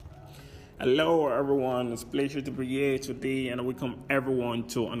Hello, everyone. It's a pleasure to be here today, and I welcome everyone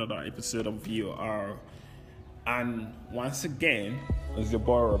to another episode of VOR. And once again, it's your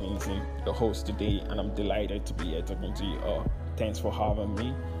boy Robinson, the host today, and I'm delighted to be here talking to you. Thanks for having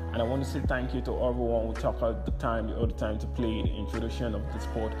me. And I want to say thank you to everyone who took out the time to play the introduction of this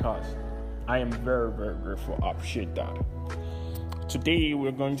podcast. I am very, very grateful. I appreciate that. Today,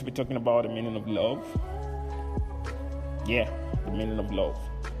 we're going to be talking about the meaning of love. Yeah, the meaning of love.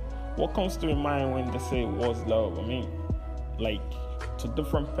 What comes to your mind when they say what's love? To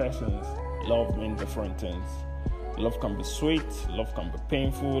different persons, love means different things. Love can be sweet, love can be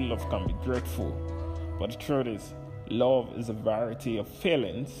painful, love can be grateful. But the truth is, love is a variety of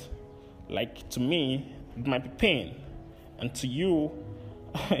feelings. Like to me, it might be pain, and to you,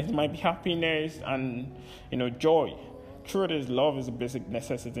 it might be happiness and joy. Truth is, love is a basic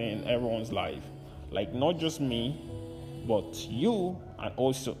necessity in everyone's life. Like not just me, but you and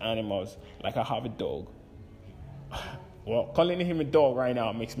also animals. Like I have a dog. Well, calling him a dog right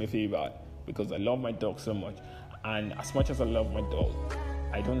now makes me feel bad because I love my dog so much. And as much as I love my dog,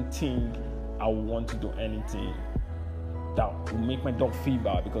 I don't think I want to do anything that will make my dog feel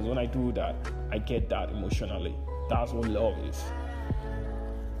bad, because when I do that, I get that emotionally. That's what love is.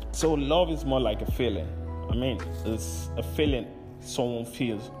 So love is more like a feeling. It's a feeling someone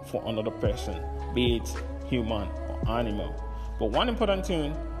feels for another person, be it human or animal. But one important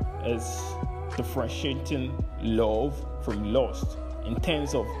thing is differentiating love from lust in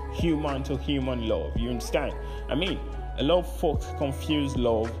terms of human to human love. You understand? A lot of folks confuse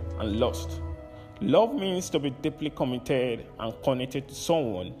love and lust. Love means to be deeply committed and connected to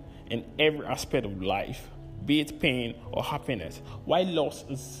someone in every aspect of life, be it pain or happiness. While lust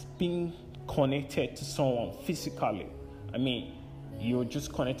is being connected to someone physically. You're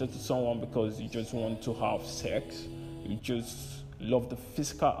just connected to someone because you just want to have sex. You just love the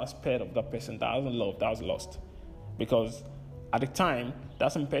physical aspect of that person. That isn't love, that's lust. Because at the time,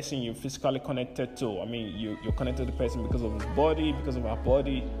 that's some person you're physically connected to. You're connected to the person because of his body, because of her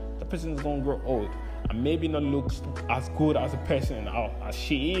body. The person is going to grow old and maybe not look as good as a person as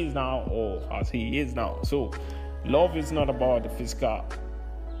she is now or as he is now. So love is not about the physical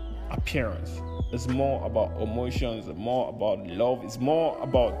appearance. It's more about emotions, more about love. It's more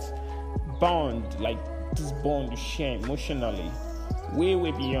about bond, like this bond you share emotionally, way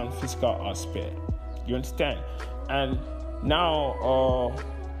beyond physical aspect. You understand? And now,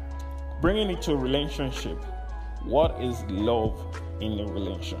 bringing it to a relationship. What is love in a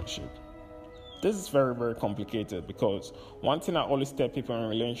relationship? This is very, very complicated, because one thing I always tell people in a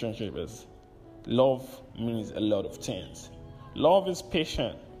relationship is love means a lot of things. Love is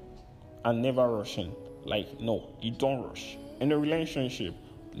patient and never rushing. No, you don't rush. In a relationship,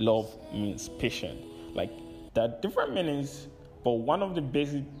 love means patient. There are different meanings, but one of the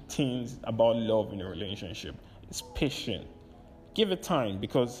basic things about love in a relationship is patient. Give it time,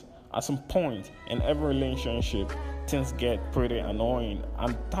 because at some point in every relationship, things get pretty annoying,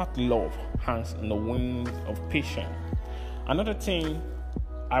 and that love hangs in the wings of patience. Another thing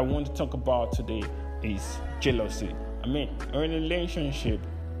I want to talk about today is jealousy. In a relationship,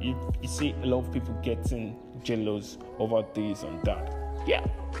 you see a lot of people getting jealous over this and that. Yeah,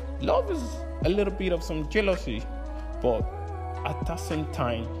 love is a little bit of some jealousy, but at that same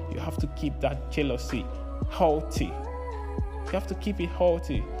time, you have to keep that jealousy healthy. You have to keep it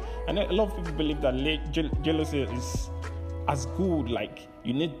healthy. And a lot of people believe that jealousy is as good.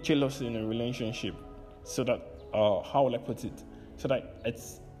 You need jealousy in a relationship so that, how will I put it? So that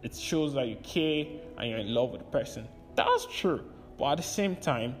it shows that you care and you're in love with the person. That's true. But at the same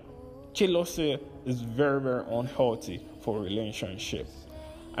time, jealousy is very, very unhealthy for a relationship.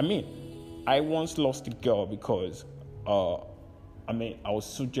 I once lost a girl because I was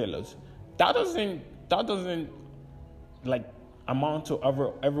so jealous. That doesn't amount to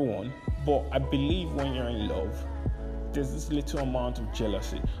everyone, but I believe when you're in love, there's this little amount of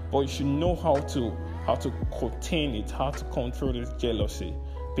jealousy, but you should know how to contain it, how to control this jealousy,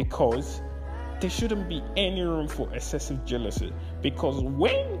 because there shouldn't be any room for excessive jealousy. Because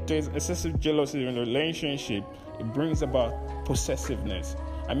when there's excessive jealousy in a relationship, it brings about possessiveness.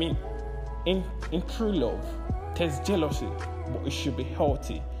 In true love, there's jealousy, but it should be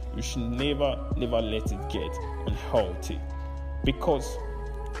healthy. You should never let it get unhealthy. Because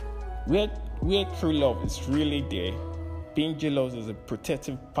where true love is really there, being jealous is a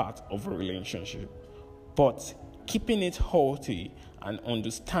protective part of a relationship. But keeping it healthy and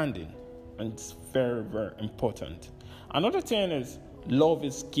understanding, and it's very, very important. Another thing is love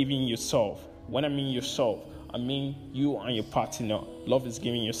is giving yourself. When I mean yourself, I mean you and your partner. Love is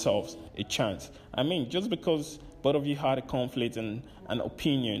giving yourselves a chance. Just because both of you had a conflict and an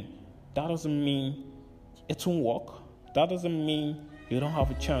opinion, that doesn't mean it won't work. That doesn't mean you don't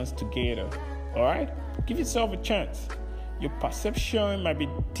have a chance together. All right? Give yourself a chance. Your perception might be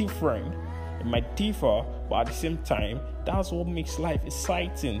different. It might differ, but at the same time, that's what makes life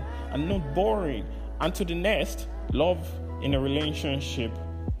exciting and not boring. And to the next, love in a relationship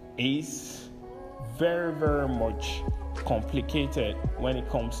is very, very much complicated when it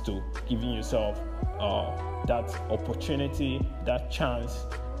comes to giving yourself that opportunity, that chance,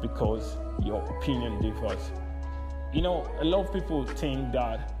 because your opinion differs. A lot of people think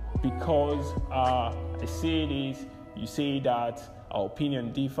that because I say this, you say that, our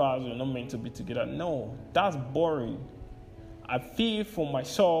opinion differs, we're not meant to be together. No, that's boring. I feel for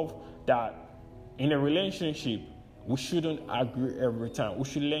myself that in a relationship, we shouldn't agree every time. We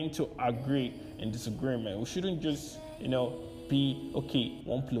should learn to agree in disagreement. We shouldn't just, be, okay,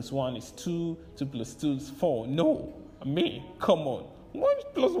 1 + 1 is 2, 2 + 2 is 4. No, come on. 1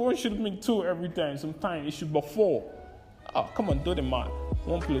 + 1 should mean 2 every time. Sometimes it should be 4. Oh, come on, do the math.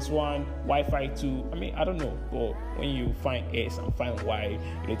 1 + 1, Wi-Fi 2. I don't know. But when you find S and find Y,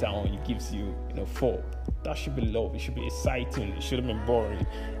 later on it gives you, 4. That should be love. It should be exciting. It shouldn't be boring.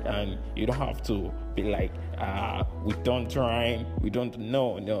 And you don't have to be like, we don't rhyme. We don't.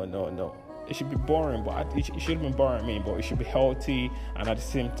 No. It should be boring, but it shouldn't be boring, but it should be healthy. And at the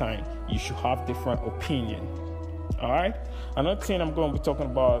same time, you should have different opinion. All right? Another thing I'm going to be talking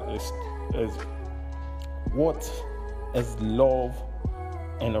about is what is love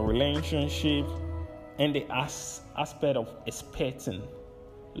in a relationship and the aspect of expecting.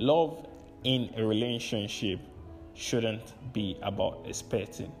 Love in a relationship shouldn't be about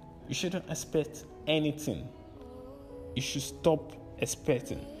expecting. You shouldn't expect anything. You should stop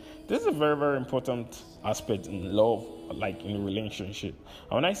expecting. This is a very, very important aspect in love, like in a relationship.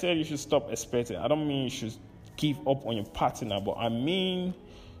 And when I say you should stop expecting, I don't mean you should give up on your partner, but I mean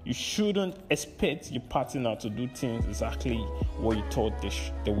you shouldn't expect your partner to do things exactly what you thought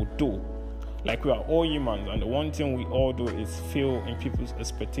they would do. Like, we are all humans, and the one thing we all do is fail in people's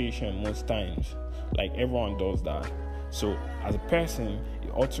expectation most times. Like, everyone does that. So as a person,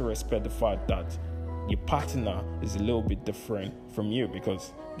 you ought to respect the fact that your partner is a little bit different from you,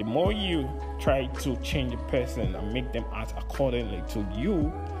 because the more you try to change a person and make them act accordingly to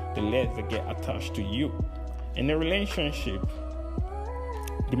you, the less they get attached to you. In a relationship,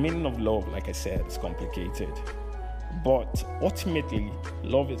 the meaning of love, like I said, is complicated. But ultimately,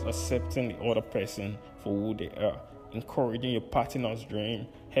 love is accepting the other person for who they are, encouraging your partner's dream,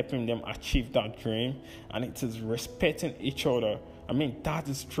 helping them achieve that dream, and it is respecting each other. That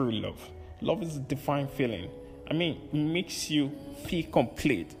is true love. Love is a divine feeling. It makes you feel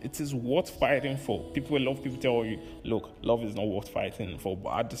complete. It is worth fighting for. A lot of people tell you, look, love is not worth fighting for, but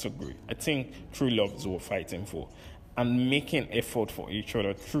I disagree. I think true love is worth fighting for, and making effort for each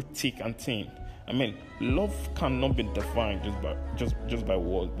other through thick and thin. Love cannot be defined just by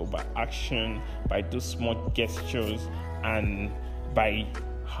words, but by action, by those small gestures, and by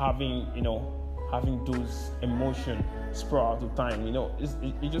having those emotions spread out of time. It's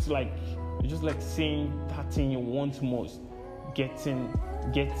just like saying that thing you want most, getting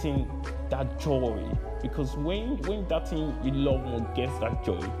that joy. Because when that thing you love most gets that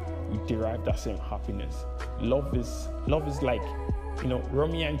joy, you derive that same happiness. Love is like,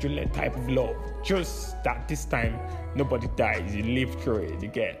 Romeo and Juliet type of love. Just that this time nobody dies, you live through it. You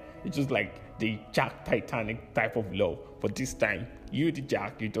get it's just like the Jack Titanic type of love, but this time you, the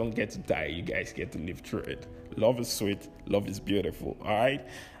Jack, you don't get to die. You guys get to live through it. Love is sweet. Love is beautiful. All right.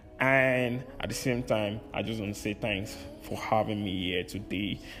 And at the same time, I just want to say thanks for having me here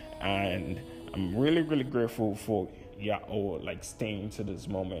today, and I'm really, really grateful for all staying to this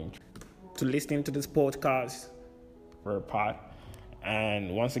moment, to listening to this podcast for a part.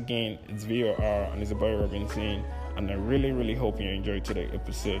 And once again, it's VOR and it's Boy Robinson, and I really, really hope you enjoyed today's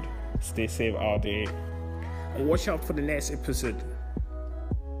episode. Stay safe out there, and watch out for the next episode.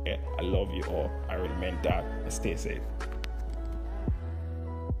 I love you all. I really meant that. And stay safe.